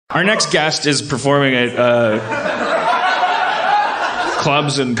Our next guest is performing at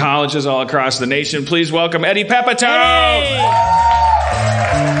clubs and colleges all across the nation. Please welcome Eddie Pepitone. Hey!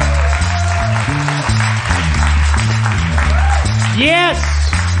 Yes.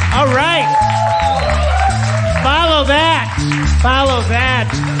 All right. Follow that. Follow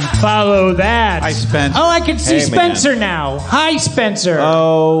that. Follow that. Hi, Spencer. Oh, I can see Hey, Spencer man. now. Hi, Spencer.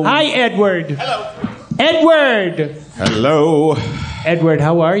 Oh. Hi, Edward. Hello. Edward. Hello. Edward,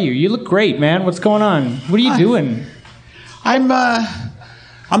 how are you? You look great, man. What's going on? What are you doing?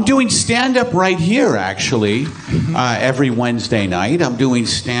 I'm doing stand-up right here, actually, every Wednesday night. I'm doing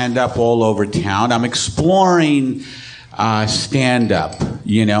stand-up all over town. I'm exploring stand-up,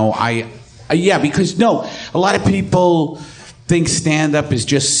 you know. Because a lot of people think stand-up is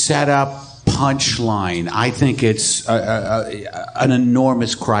just set-up punchline. I think it's an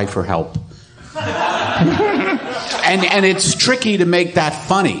enormous cry for help. And it's tricky to make that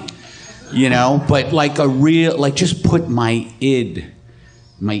funny, you know, but just put my id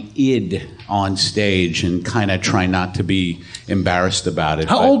on stage and kind of try not to be embarrassed about it.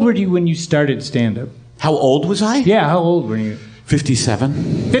 How old were you when you started stand-up? How old was I? Yeah, how old were you?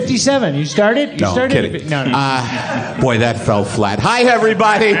 57. 57. You started? No, started? I'm kidding. No. Boy, that fell flat. Hi,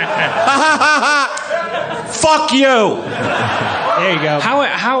 everybody. Fuck you. There you go.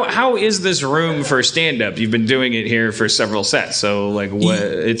 How is this room for stand-up? You've been doing it here for several sets, so like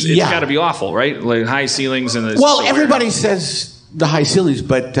it's got to be awful, right? Like high ceilings and Well, everybody says the high ceilings,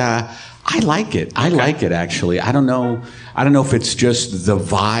 but I like it. I like it, actually. I don't know if it's just the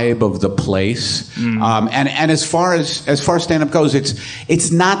vibe of the place. And as far as stand-up goes,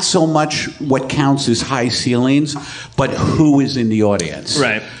 it's not so much what counts as high ceilings, but who is in the audience.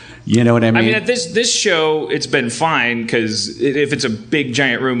 Right. You know what I mean? I mean, at this show, it's been fine because if it's a big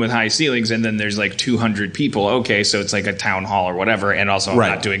giant room with high ceilings and then there's like 200 people, okay, so it's like a town hall or whatever, and also I'm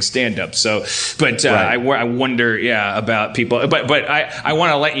not doing stand-up. So, but I wonder, about people. But I want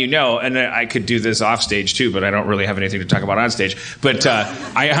to let you know, and I could do this off stage too, but I don't really have anything to talk about on stage. But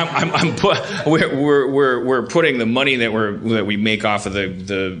we're putting the money that we make off of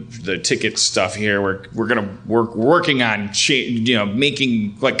the ticket stuff here. We're working on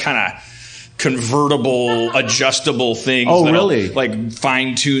making like kind of convertible, adjustable things. Oh, really? Like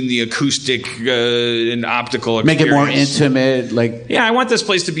fine-tune the acoustic and optical experience. Make it more intimate. Yeah, I want this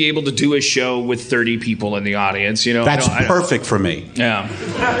place to be able to do a show with 30 people in the audience. You know, that's perfect for me. Yeah.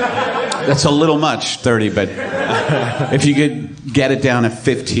 That's a little much, 30, but if you could get it down to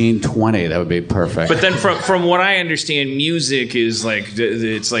 15, 20, that would be perfect. But then from what I understand, music is like,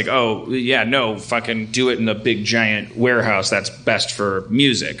 it's like, oh, yeah, no, fucking do it in a big giant warehouse. That's best for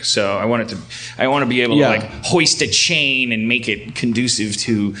music. So I want to be able to like hoist a chain and make it conducive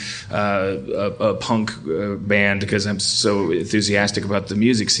to a punk band because I'm so enthusiastic about the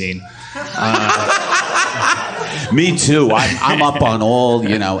music scene. Me too. I'm up on all,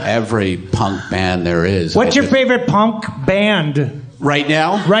 every punk band there is. What's your favorite punk band? Right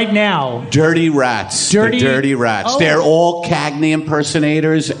now? Right now. Dirty Rats. Dirty Rats. Oh. They're all Cagney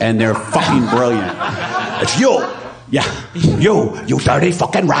impersonators, and they're fucking brilliant. It's you. Yeah. You dirty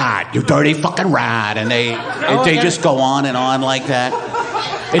fucking rat. You dirty fucking rat. And they just go on and on like that.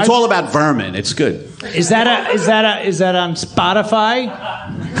 It's all about vermin. It's good. Is that on Spotify?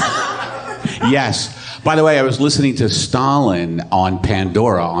 Yes. By the way, I was listening to Stalin on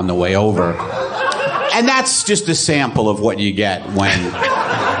Pandora on the way over. And that's just a sample of what you get when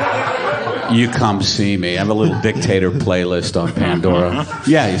you come see me. I have a little dictator playlist on Pandora.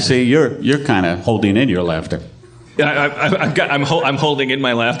 Yeah, you see, you're kind of holding in your laughter. I'm holding in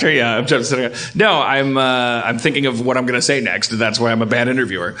my laughter. Yeah, I'm just no. I'm thinking of what I'm going to say next. That's why I'm a bad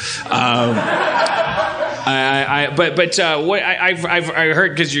interviewer. What I've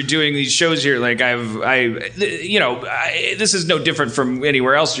heard because you're doing these shows here. Like this is no different from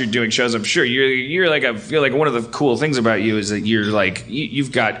anywhere else you're doing shows. I'm sure you're like I feel like one of the cool things about you is that you're like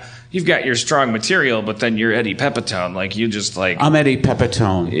you've got your strong material, but then you're Eddie Pepitone. Like you just like I'm Eddie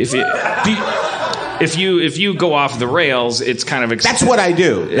Pepitone. If you go off the rails, it's kind of that's what I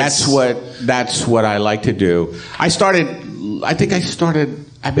do. That's what I like to do.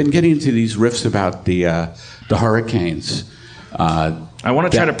 I've been getting into these riffs about the hurricanes. I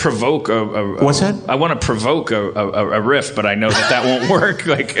want to try to provoke what's that? I want to provoke a riff, but I know that won't work.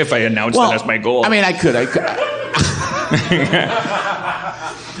 Like if I announce that as my goal. I mean, I could.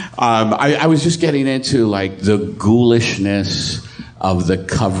 I was just getting into like the ghoulishness of the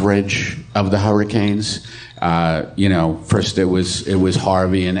coverage of the hurricanes. First it was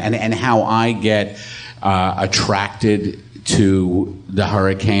Harvey and how I get attracted to the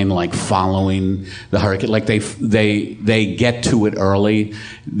hurricane, like following the hurricane, like they get to it early.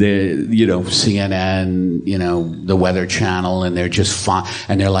 CNN, the Weather Channel, and they're just fine.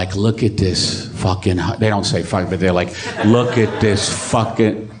 And they're like, look at this fucking. They don't say fuck, but they're like, look at this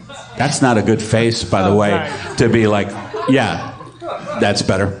fucking. That's not a good face, by the way, to be like, yeah, that's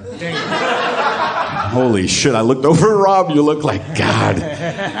better. Holy shit! I looked over at Rob. You look like God.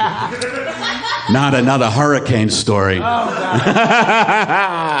 Not another hurricane story.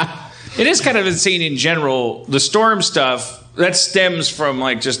 It is kind of insane in general. The storm stuff, that stems from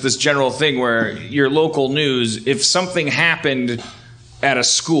like just this general thing where your local news, if something happened at a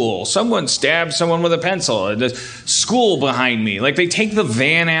school, someone stabbed someone with a pencil, and the school behind me, like they take the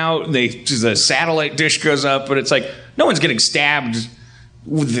van out, the satellite dish goes up, but it's like no one's getting stabbed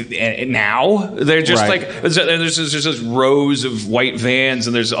now. They're just right. like there's just rows of white vans,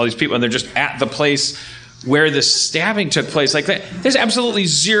 and there's all these people, and they're just at the place where the stabbing took place. Like that, there's absolutely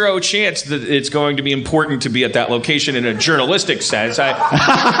zero chance that it's going to be important to be at that location in a journalistic sense. Like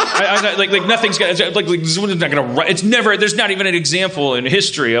nothing's gonna like this one's not gonna. It's never. There's not even an example in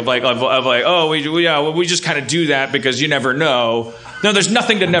history of like oh we just kind of do that because you never know. No, there's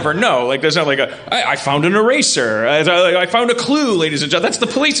nothing to never know. Like there's not like I found an eraser. I found a clue, ladies and gentlemen. That's the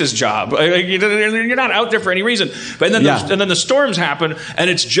police's job. You're not out there for any reason. But then and then the storms happen, and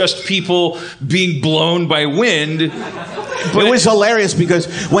it's just people being blown by wind. But it was hilarious because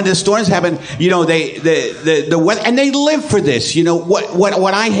when the storms happen, the weather, and they live for this.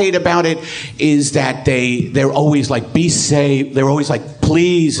 What I hate about it is that they're always like, be safe. They're always like,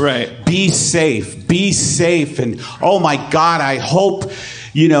 please, be safe, and oh my God, I hope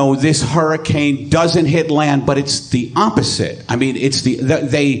this hurricane doesn't hit land. But it's the opposite. I mean, it's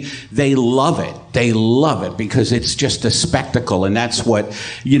they love it. They love it because it's just a spectacle, and that's what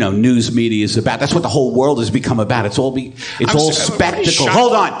news media is about. That's what the whole world has become about. It's all spectacle.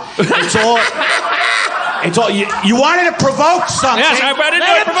 Hold on, it's all. You wanted to provoke something. Yes, I wanted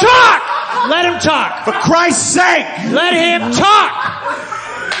Let him talk. Let him talk. For Christ's sake, let him talk.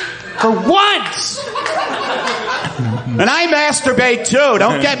 For once. And I masturbate too.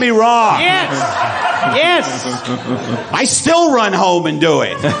 Don't get me wrong. Yes. I still run home and do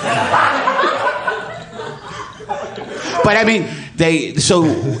it. But I mean,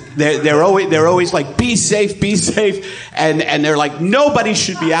 they're always like, be safe, and they're like, nobody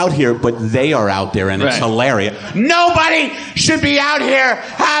should be out here, but they are out there, and it's hilarious. Nobody should be out here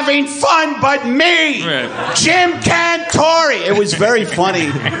having fun but me, Jim Cantore. It was very funny.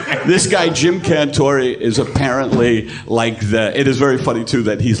 This guy Jim Cantore is apparently like it is very funny too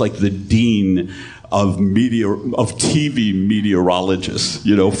that he's like the dean of TV meteorologists,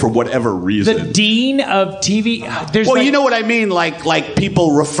 for whatever reason. The dean of TV. You know what I mean. Like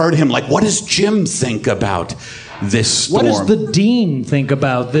people refer to him like, what does Jim think about this storm? What does the dean think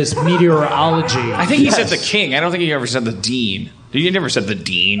about this meteorology? I think he said the king. I don't think he ever said the dean. You never said the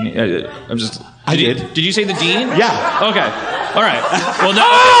dean. I did. Did you say the dean? Yeah. Okay. All right. Well, no.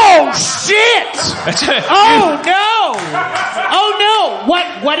 Oh shit! Oh no! Oh no!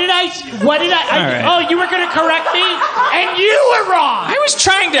 What did I? Right. Oh, you were going to correct me, and you were wrong. I was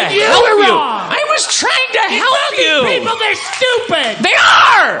trying to help you. Wrong. I was trying to help you. These people, they're stupid. They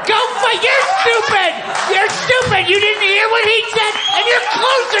are. Go fight. You're stupid. You're stupid. You didn't hear what he said, and you're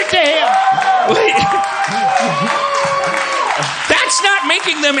closer to him. That's not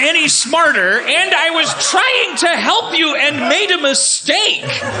making them any smarter, and I was trying to help you and made a mistake.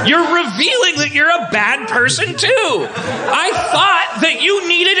 You're revealing that you're a bad person, too. I thought that you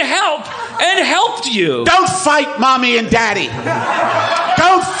needed help and helped you. Don't fight, Mommy and Daddy.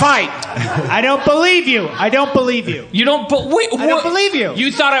 Don't fight. I don't believe you. I don't believe you. You don't believe I don't believe you.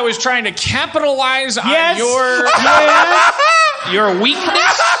 You thought I was trying to capitalize on your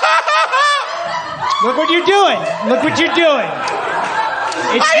weakness? Look what you're doing. Look what you're doing.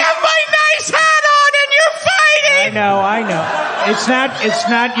 I have my nice hat on and you're fighting. I know. It's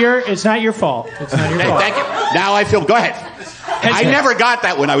not your fault. It's not your fault. Thank you. Now I feel. Go ahead. I never got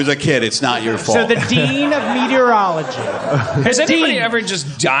that when I was a kid. It's not your fault. So the dean of meteorology. Has anybody ever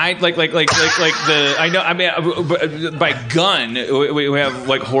just died like the? I know. I mean, by gun. We have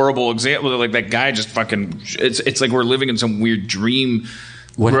like horrible examples. Like that guy just fucking. It's like we're living in some weird dream.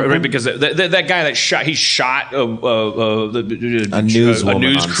 Right, because that guy that shot a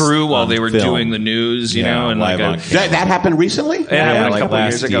news crew while they were doing the news, and like that happened recently. It happened a couple of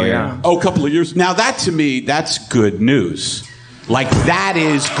years ago. Yeah. Oh, a couple of years. Now that to me, that's good news. Like that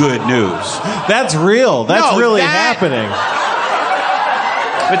is good news. That's real. That's really happening.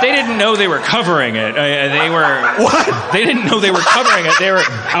 But they didn't know they were covering it. They were. What? They didn't know they were covering it. They were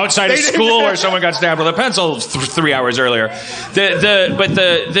outside of school where someone got stabbed with a pencil 3 hours earlier.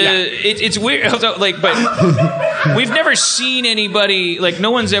 It's weird. Like, but we've never seen anybody. Like,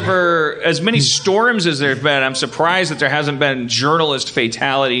 no one's ever, as many storms as there've been. I'm surprised that there hasn't been journalist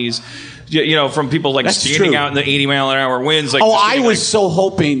fatalities. You know, from people like standing out in the 80-mile-an-hour winds. Like, I was so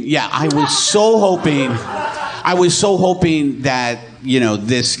hoping. Yeah, I was so hoping. I was so hoping that, you know,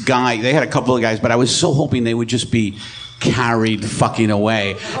 this guy. They had a couple of guys, but I was so hoping they would just be carried fucking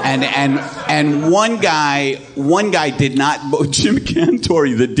away. And one guy did not. Jim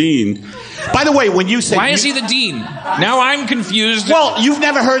Cantori, the dean. By the way, when you said... Why is he the dean? Now I'm confused. Well, you've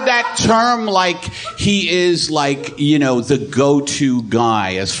never heard that term, like, he is, like, you know, the go-to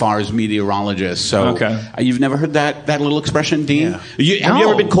guy as far as meteorologists. So okay. You've never heard that little expression, dean? Yeah. Have you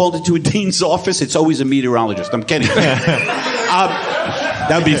ever been called into a dean's office? It's always a meteorologist. I'm kidding.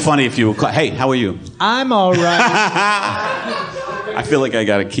 That would be funny if you were called. Hey, how are you? I'm all right. I feel like I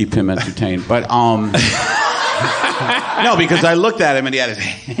got to keep him entertained. But, no, because I looked at him and he had his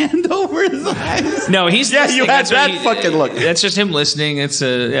hand over his eyes. No, he's yeah. listening. You had that fucking look. That's just him listening. It's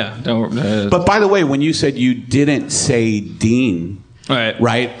yeah. Don't. But by the way, when you said you didn't say dean,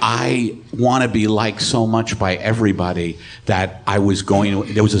 right? I want to be liked so much by everybody that I was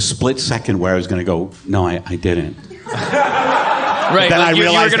going. There was a split second where I was going to go. No, I didn't. Right. Then like I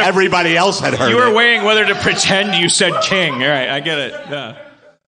realized everybody else had heard. You were it. weighing whether to pretend you said king. All right, I get it. Yeah.